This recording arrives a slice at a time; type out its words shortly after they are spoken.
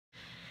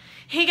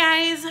Hey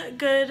guys,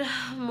 good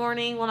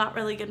morning. Well, not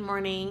really good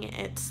morning.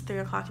 It's 3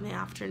 o'clock in the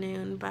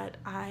afternoon, but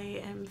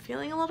I am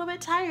feeling a little bit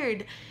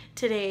tired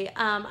today.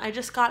 I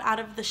just got out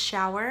of the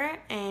shower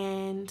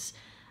and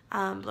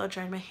blow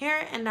dried my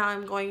hair, and now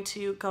I'm going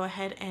to go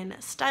ahead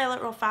and style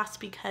it real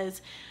fast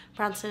because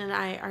Bronson and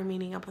I are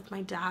meeting up with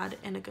my dad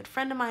and a good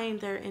friend of mine.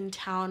 They're in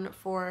town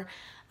for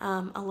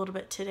a little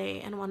bit today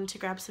and wanted to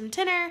grab some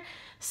dinner.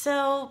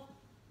 So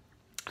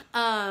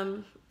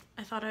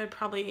I thought I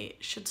probably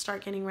should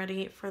start getting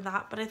ready for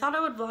that, but I thought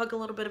I would vlog a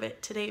little bit of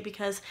it today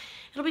because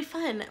it'll be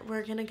fun.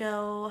 We're gonna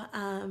go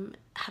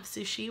have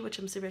sushi, which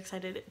I'm super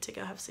excited to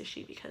go have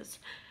sushi because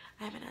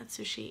I haven't had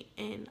sushi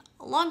in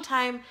a long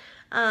time.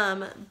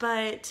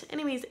 But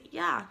anyways,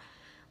 yeah,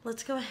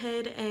 let's go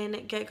ahead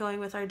and get going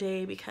with our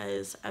day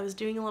because I was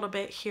doing a little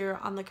bit here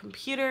on the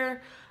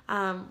computer,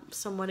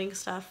 some wedding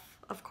stuff,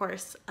 of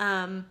course,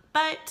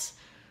 but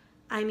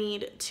I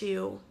need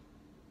to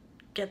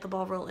get the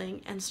ball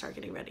rolling and start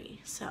getting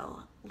ready.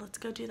 So let's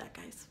go do that,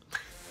 guys.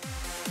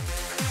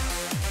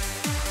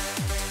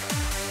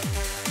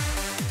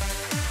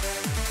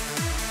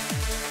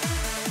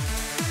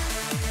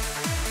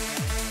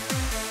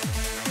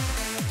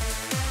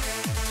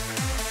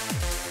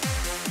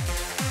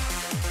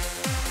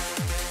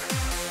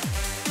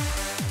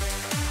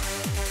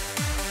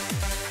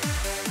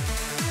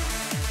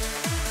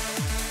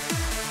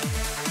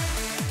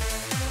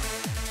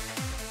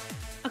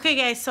 Okay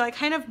guys, so I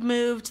kind of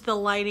moved the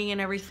lighting and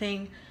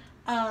everything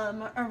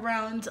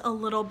around a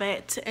little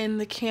bit in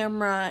the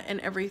camera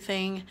and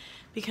everything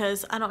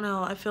because I don't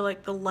know, I feel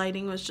like the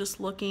lighting was just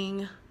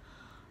looking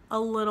a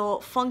little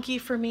funky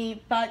for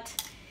me.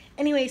 But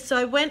anyway, so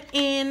I went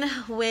in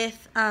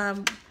with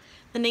the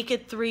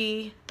Naked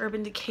 3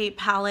 Urban Decay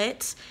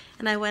palette,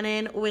 and I went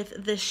in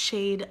with the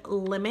shade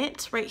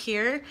Limit right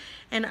here,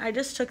 and I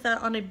just took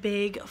that on a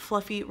big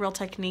fluffy Real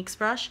Techniques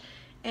brush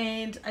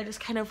and I just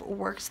kind of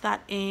worked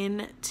that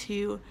in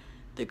to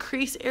the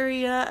crease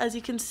area. As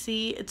you can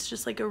see, it's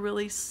just like a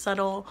really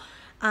subtle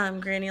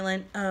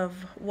gradient of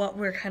what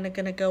we're kind of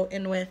gonna go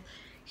in with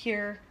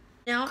here.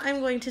 Now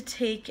I'm going to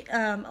take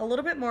a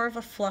little bit more of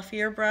a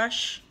fluffier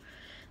brush.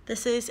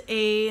 This is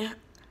a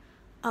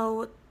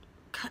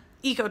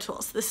Eco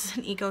Tools. This is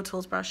an Eco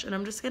Tools brush, and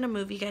I'm just gonna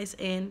move you guys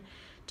in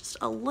just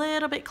a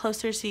little bit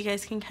closer so you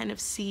guys can kind of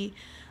see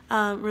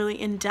really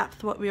in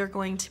depth what we are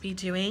going to be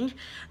doing.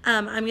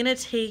 I'm gonna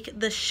take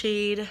the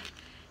shade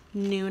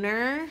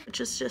Nooner, which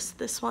is just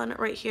this one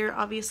right here.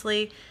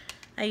 Obviously,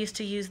 I used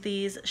to use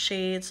these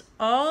shades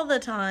all the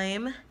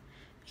time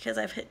because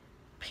I've hit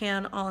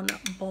pan on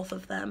both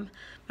of them.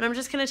 But I'm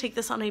just gonna take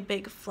this on a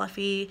big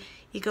fluffy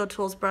Eco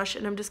Tools brush,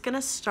 and I'm just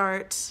gonna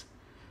start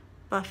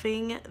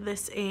buffing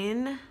this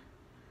in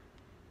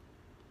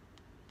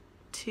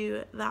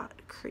to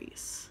that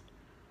crease.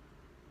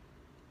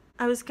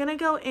 I was gonna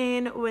go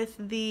in with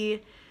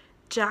the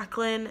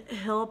Jaclyn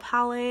Hill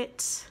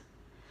palette,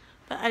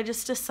 but I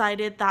just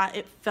decided that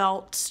it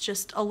felt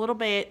just a little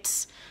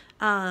bit,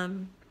 I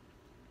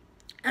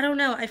don't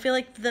know, I feel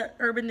like the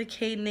Urban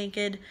Decay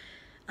Naked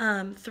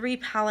 3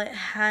 palette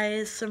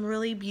has some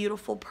really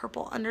beautiful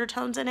purple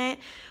undertones in it,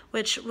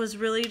 which was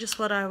really just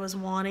what I was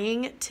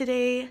wanting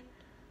today.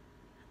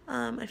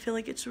 I feel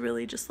like it's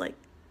really just like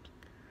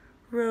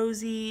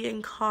rosy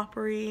and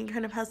coppery and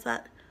kind of has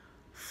that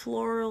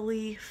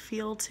florally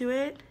feel to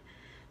it.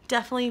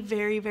 Definitely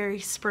very, very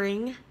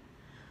spring.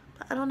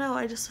 But I don't know,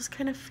 I just was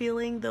kind of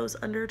feeling those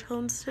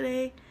undertones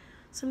today.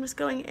 So I'm just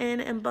going in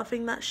and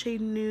buffing that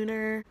shade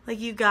Nooner. Like,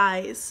 you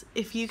guys,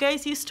 if you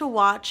guys used to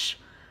watch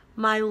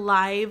my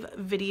live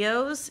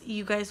videos,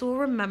 you guys will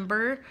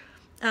remember,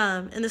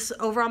 and this is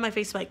over on my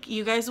Facebook,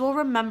 you guys will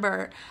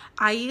remember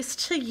I used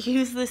to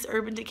use this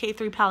Urban Decay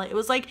 3 palette. It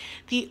was like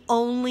the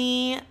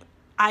only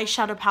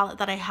eyeshadow palette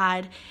that I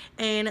had,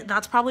 and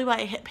that's probably why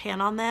I hit pan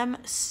on them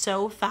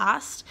so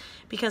fast,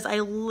 because I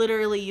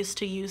literally used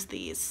to use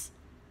these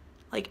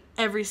like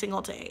every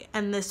single day,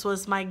 and this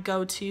was my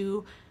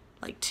go-to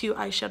like 2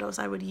 eyeshadows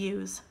I would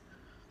use.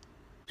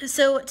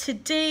 So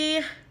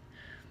today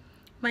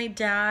my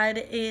dad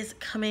is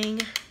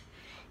coming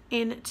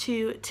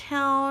into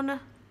town.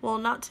 Well,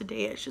 not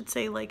today, I should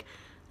say like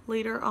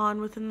later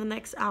on within the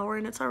next hour,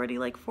 and it's already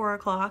like 4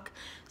 o'clock.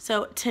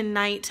 So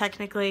tonight,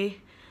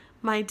 technically,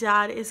 my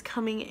dad is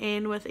coming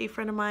in with a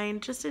friend of mine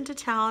just into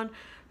town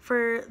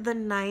for the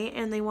night,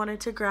 and they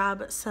wanted to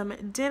grab some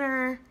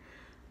dinner.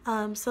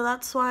 So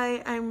that's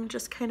why I'm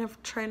just kind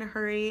of trying to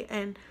hurry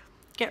and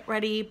get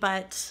ready,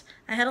 but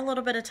I had a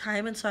little bit of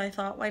time, and so I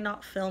thought, why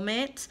not film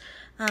it?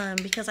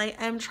 Because I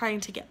am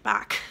trying to get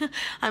back.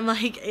 I'm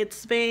like,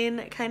 it's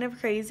been kind of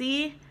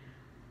crazy,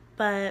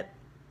 but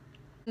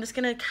I'm just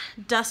gonna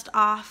dust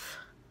off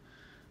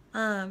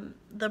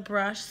the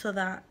brush so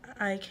that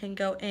I can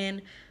go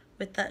in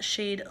with that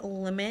shade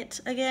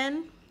Limit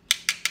again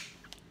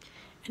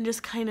and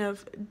just kind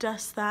of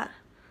dust that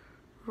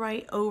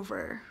right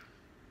over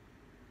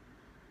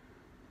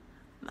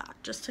that,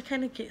 just to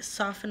kind of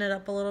soften it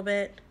up a little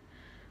bit.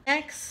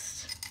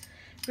 Next,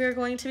 we're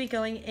going to be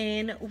going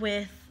in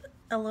with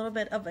a little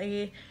bit of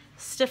a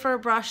stiffer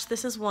brush.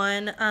 This is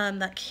one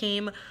that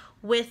came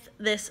with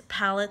this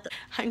palette.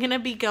 I'm gonna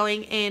be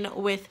going in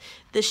with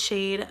the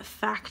shade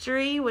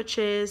Factory, which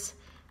is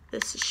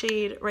this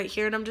shade right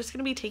here, and I'm just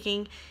gonna be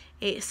taking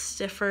a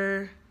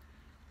stiffer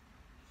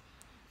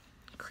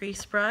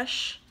crease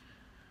brush.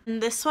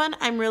 And this one,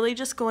 I'm really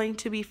just going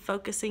to be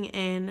focusing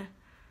in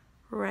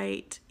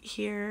right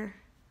here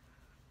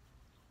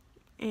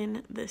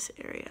in this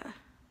area. I'm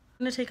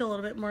gonna take a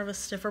little bit more of a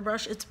stiffer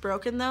brush. It's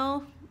broken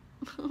though.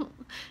 You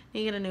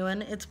get a new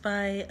one. It's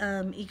by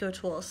Eco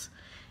Tools.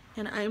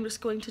 And I'm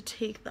just going to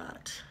take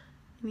that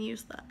and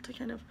use that to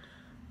kind of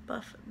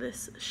buff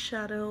this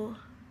shadow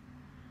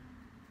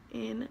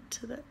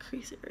into that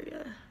crease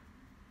area.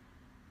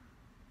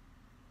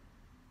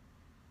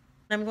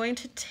 I'm going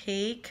to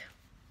take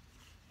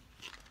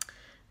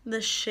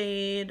the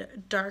shade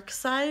Dark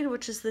Side,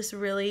 which is this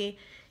really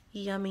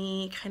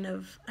yummy kind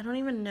of, I don't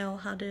even know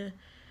how to,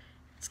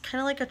 it's kind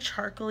of like a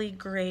charcoaly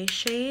gray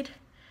shade.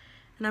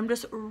 And I'm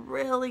just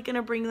really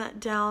gonna bring that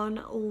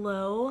down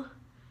low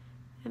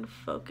and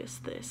focus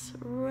this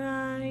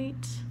right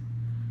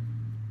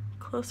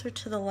closer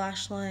to the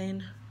lash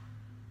line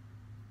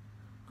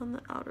on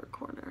the outer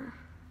corner.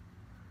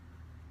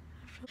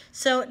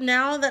 So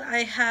now that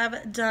I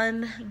have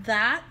done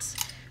that,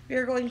 we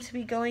are going to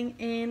be going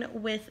in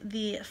with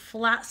the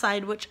flat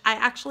side, which I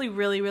actually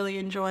really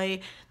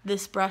enjoy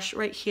this brush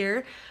right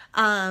here,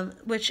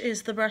 which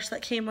is the brush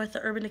that came with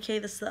the Urban Decay.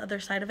 This is the other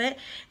side of it.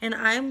 And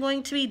I'm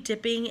going to be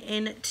dipping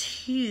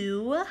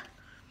into,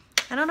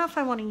 I don't know if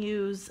I want to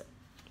use,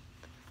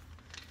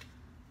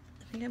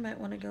 I think I might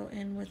want to go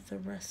in with the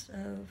rest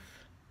of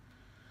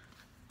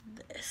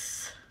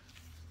this.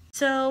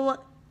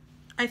 So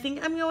I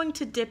think I'm going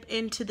to dip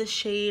into the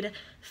shade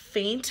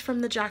Faint from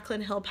the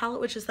Jaclyn Hill palette,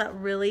 which is that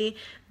really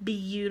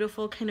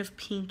beautiful kind of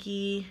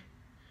pinky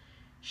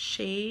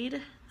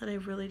shade that I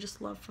really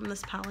just love from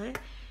this palette.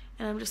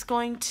 And I'm just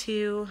going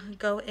to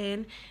go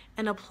in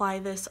and apply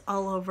this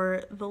all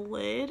over the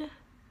lid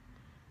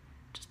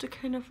just to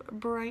kind of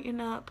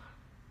brighten up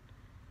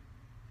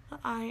the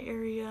eye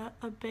area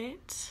a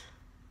bit.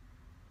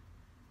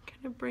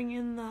 Kind of bring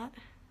in that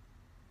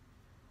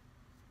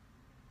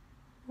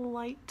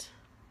light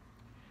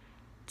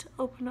to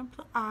open up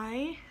the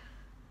eye.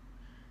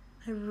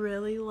 I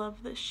really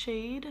love this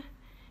shade.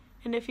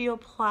 And if you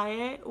apply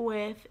it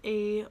with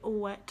a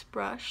wet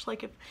brush,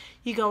 like if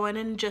you go in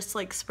and just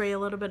like spray a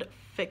little bit of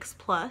Fix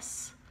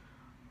Plus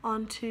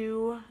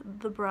onto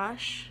the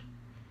brush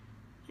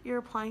that you're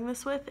applying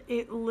this with,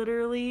 it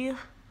literally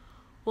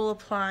will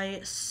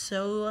apply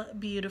so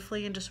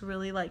beautifully and just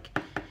really like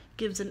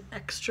gives an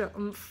extra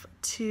oomph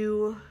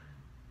to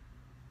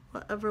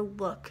whatever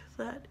look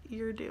that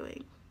you're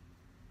doing.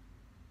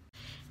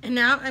 And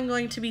now I'm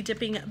going to be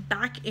dipping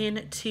back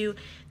into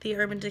the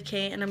Urban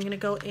Decay, and I'm going to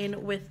go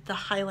in with the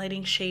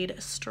highlighting shade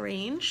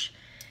Strange.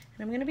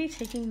 And I'm going to be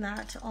taking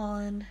that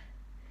on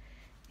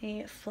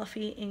a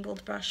fluffy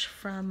angled brush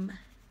from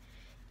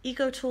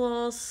Eco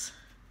Tools.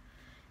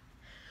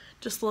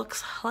 Just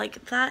looks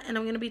like that, and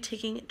I'm going to be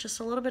taking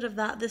just a little bit of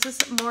that. This is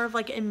more of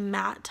like a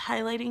matte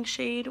highlighting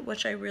shade,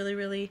 which I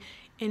really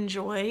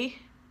enjoy,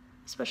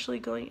 especially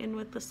going in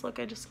with this look.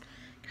 I just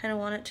kind of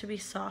want it to be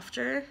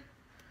softer.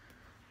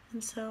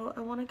 And so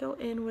I want to go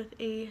in with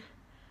a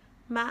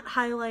matte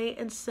highlight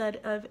instead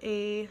of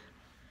a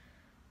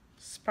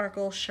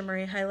sparkle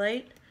shimmery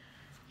highlight,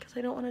 because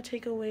I don't want to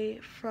take away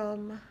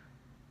from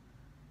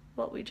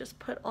what we just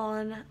put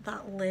on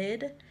that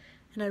lid,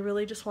 and I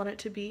really just want it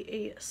to be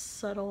a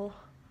subtle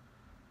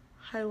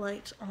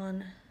highlight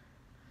on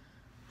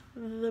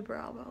the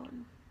brow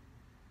bone.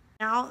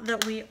 Now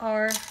that we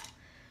are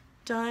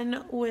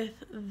done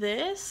with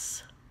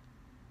this,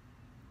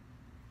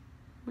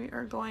 we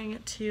are going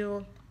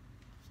to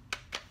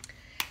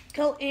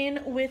go in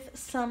with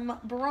some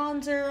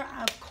bronzer.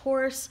 Of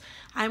course,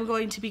 I'm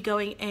going to be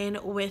going in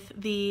with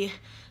the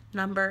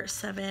number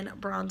 7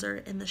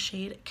 bronzer in the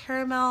shade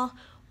Caramel,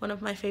 one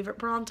of my favorite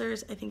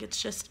bronzers. I think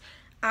it's just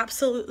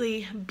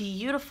absolutely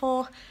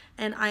beautiful,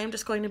 and I am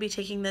just going to be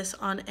taking this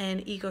on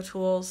an Eco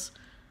Tools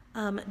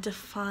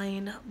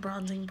Define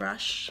bronzing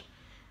brush.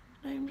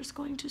 And I'm just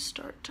going to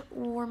start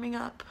warming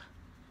up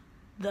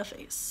the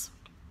face.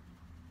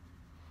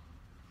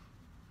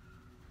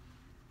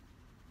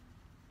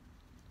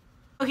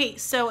 Okay,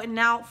 so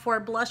now for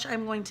blush,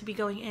 I'm going to be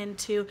going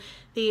into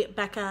the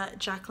Becca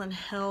Jaclyn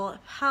Hill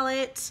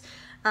palette,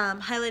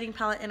 highlighting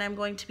palette, and I'm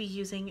going to be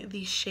using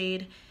the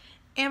shade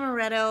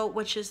Amaretto,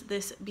 which is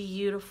this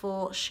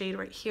beautiful shade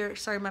right here.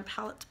 Sorry, my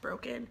palette's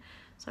broken,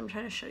 so I'm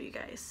trying to show you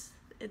guys.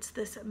 It's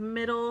this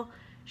middle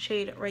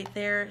shade right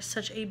there.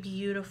 Such a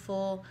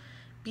beautiful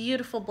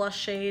blush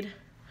shade.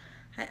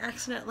 I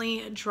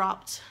accidentally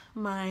dropped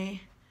my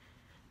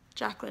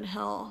Jaclyn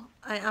Hill.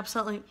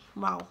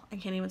 Wow, I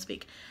can't even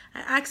speak.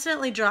 I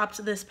accidentally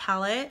dropped this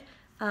palette.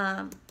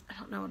 I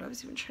don't know what I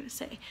was even trying to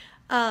say.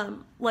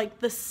 Like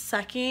the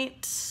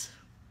second,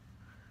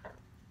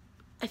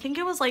 I think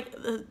it was like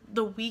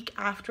the week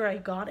after I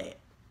got it.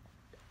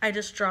 I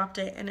just dropped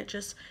it and it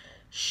just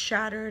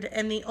shattered.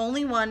 And the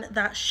only one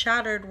that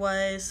shattered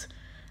was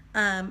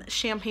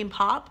champagne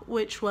pop,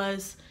 which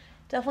was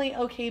definitely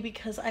okay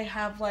because I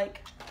have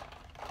like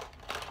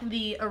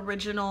the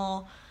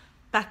original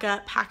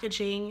Becca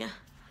packaging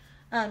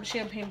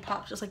champagne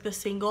pop, just like the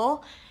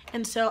single,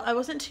 and so I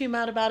wasn't too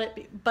mad about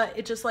it, but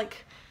it just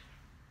like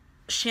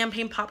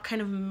champagne pop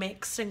kind of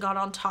mixed and got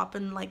on top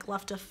and like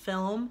left a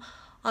film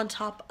on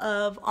top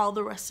of all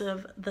the rest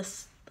of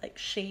this like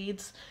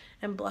shades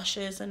and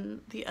blushes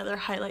and the other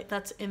highlight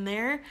that's in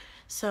there.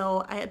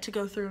 So I had to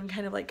go through and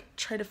kind of like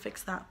try to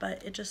fix that,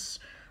 but it just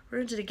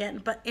ruined it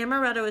again. But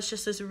Amaretto is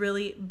just this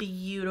really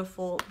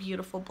beautiful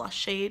blush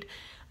shade.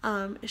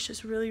 It's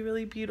just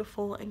really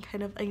beautiful and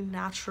kind of a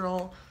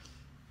natural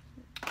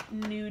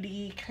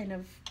nudie kind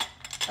of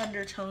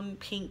undertone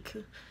pink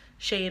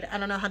shade. I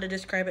don't know how to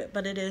describe it,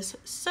 but it is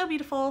so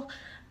beautiful.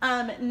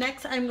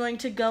 Next I'm going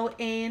to go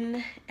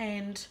in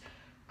and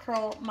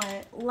curl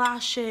my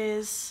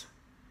lashes,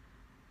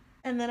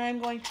 and then I'm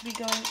going to be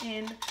going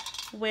in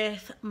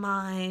with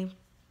my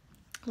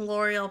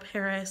L'Oreal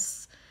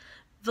Paris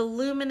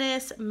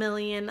Voluminous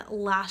Million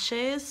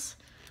Lashes,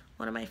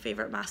 one of my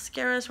favorite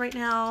mascaras right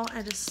now.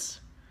 I just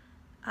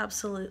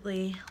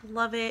absolutely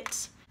love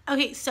it.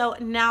 Okay, so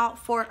now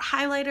for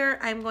highlighter,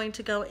 I'm going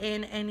to go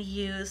in and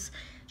use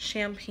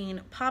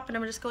Champagne Pop, and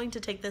I'm just going to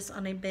take this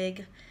on a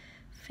big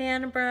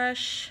fan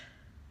brush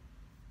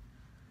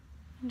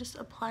and just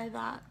apply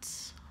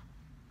that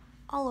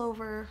all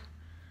over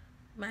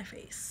my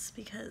face,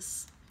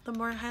 because the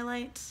more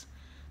highlights,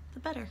 the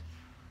better.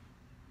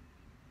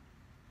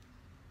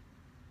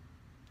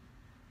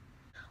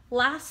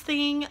 Last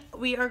thing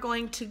we are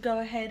going to go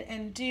ahead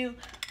and do,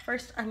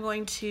 first I'm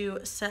going to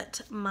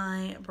set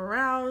my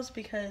brows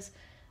because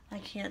I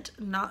can't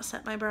not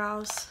set my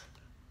brows.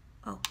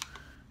 Oh,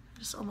 I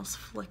just almost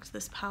flicked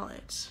this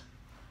palette.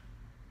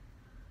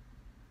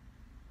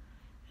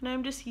 And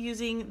I'm just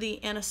using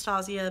the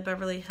Anastasia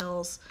Beverly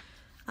Hills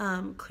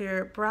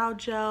Clear Brow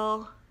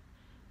Gel.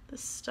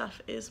 This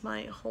stuff is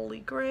my holy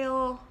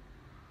grail.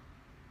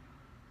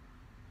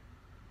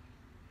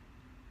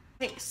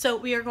 Okay, so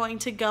we are going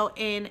to go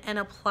in and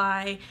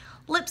apply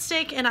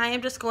lipstick, and I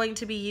am just going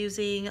to be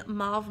using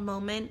Mauve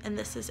Moment, and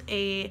this is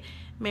a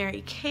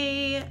Mary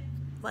Kay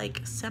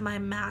like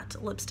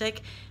semi-matte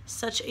lipstick.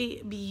 Such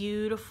a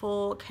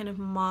beautiful kind of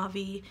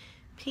mauve-y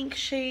pink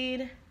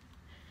shade.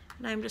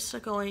 And I'm just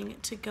going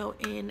to go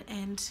in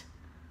and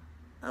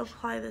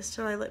apply this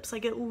to my lips.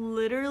 Like, it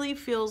literally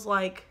feels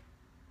like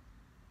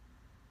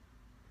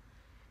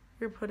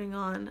you're putting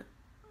on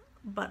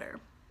butter.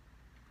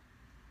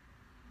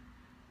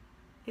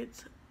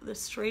 It's the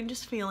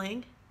strangest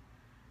feeling.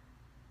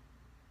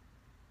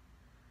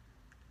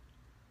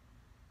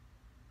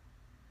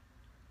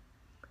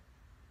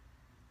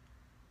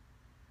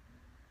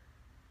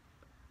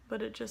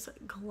 But it just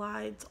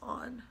glides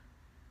on.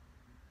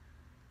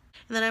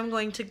 And then I'm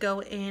going to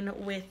go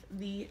in with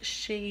the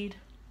shade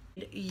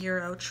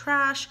Euro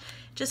Trash.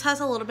 It just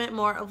has a little bit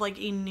more of like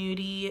a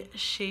nudie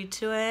shade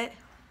to it.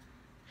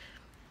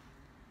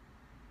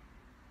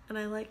 And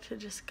I like to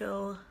just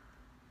go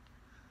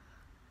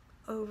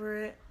over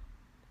it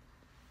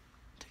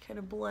to kind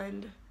of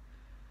blend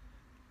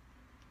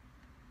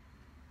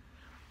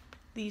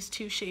these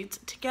two shades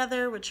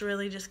together, which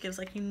really just gives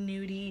like a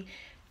nudie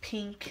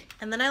pink.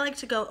 And then I like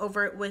to go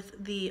over it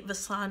with the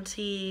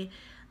Vasanti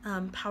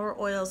Power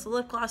Oils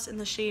lip gloss in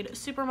the shade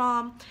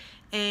Supermom.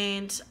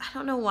 And I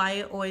don't know why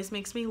it always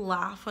makes me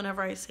laugh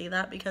whenever I say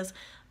that, because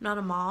I'm not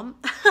a mom.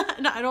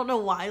 And I don't know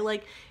why,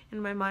 like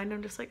in my mind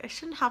I'm just like, I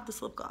shouldn't have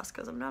this lip gloss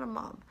because I'm not a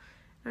mom.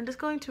 And I'm just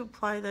going to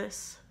apply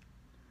this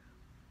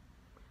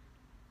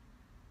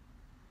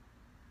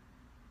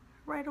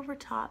right over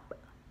top.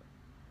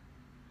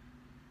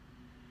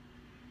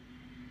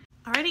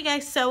 Alrighty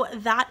guys, so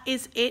that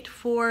is it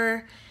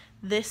for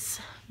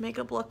this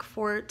makeup look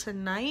for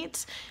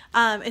tonight.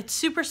 It's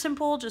super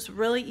simple, just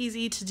really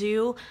easy to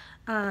do,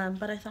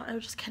 but I thought I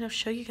would just kind of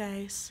show you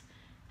guys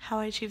how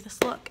I achieve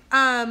this look.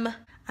 I'm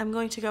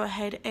going to go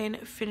ahead and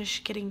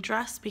finish getting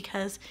dressed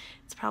because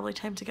it's probably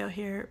time to go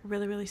here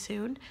really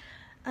soon.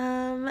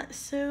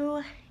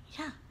 So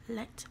yeah,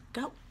 let's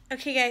go.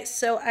 Okay guys,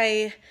 so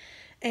I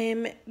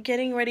am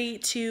getting ready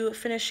to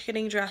finish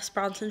getting dressed.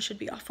 Bronson should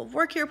be off of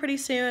work here pretty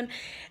soon,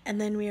 and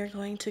then we are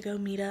going to go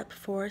meet up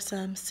for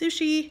some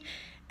sushi,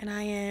 and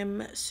I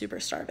am super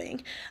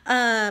starving.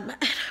 And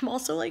I'm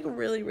also like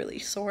really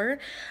sore.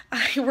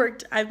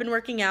 I've been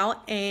working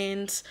out,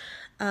 and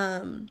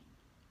last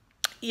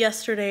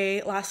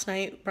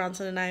night,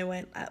 Bronson and I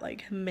went at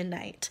like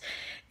midnight,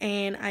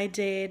 and I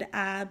did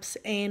abs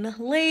and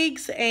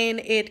legs, and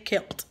it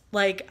killed.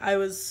 Like, I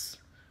was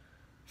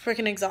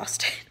freaking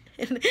exhausted.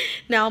 And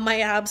now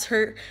my abs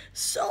hurt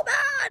so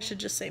bad. I should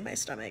just say my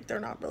stomach. They're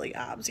not really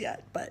abs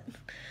yet, but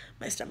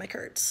my stomach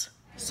hurts.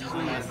 So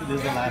this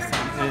is the last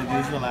time.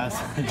 This is the last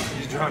time.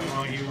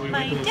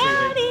 My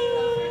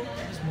daddy!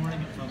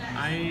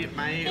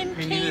 My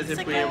opinion is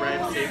if we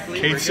arrive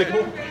safely.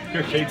 Catesicle?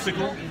 You're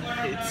catesicle?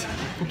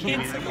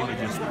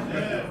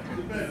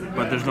 Catesicle.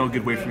 But there's no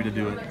good way for me to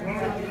do it.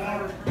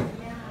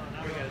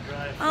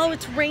 Oh,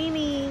 it's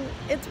raining.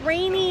 It's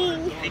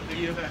raining. Thank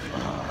you.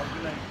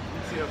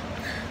 See you.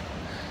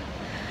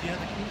 Do you have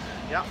the keys?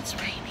 Yeah. It's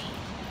raining.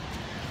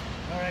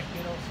 All right,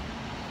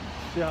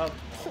 kiddos. Yeah.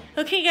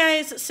 Okay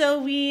guys, so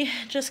we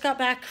just got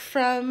back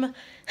from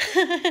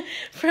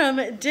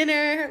from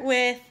dinner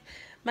with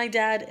my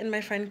dad and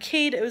my friend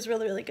Kate. It was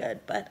really, really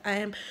good, but I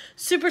am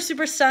super,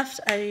 super stuffed.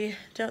 I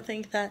don't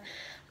think that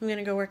I'm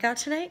gonna go work out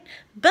tonight,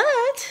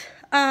 but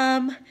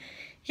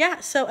yeah,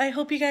 so I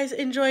hope you guys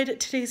enjoyed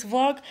today's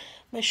vlog.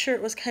 My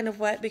shirt was kind of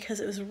wet because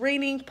it was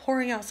raining,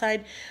 pouring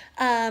outside.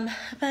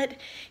 But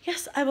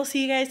yes, I will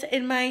see you guys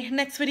in my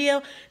next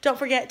video. Don't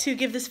forget to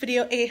give this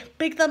video a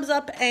big thumbs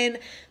up and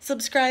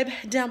subscribe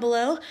down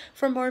below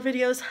for more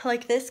videos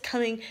like this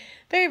coming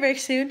very, very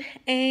soon.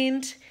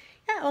 And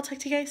yeah, I'll talk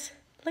to you guys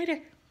later.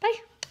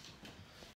 Bye.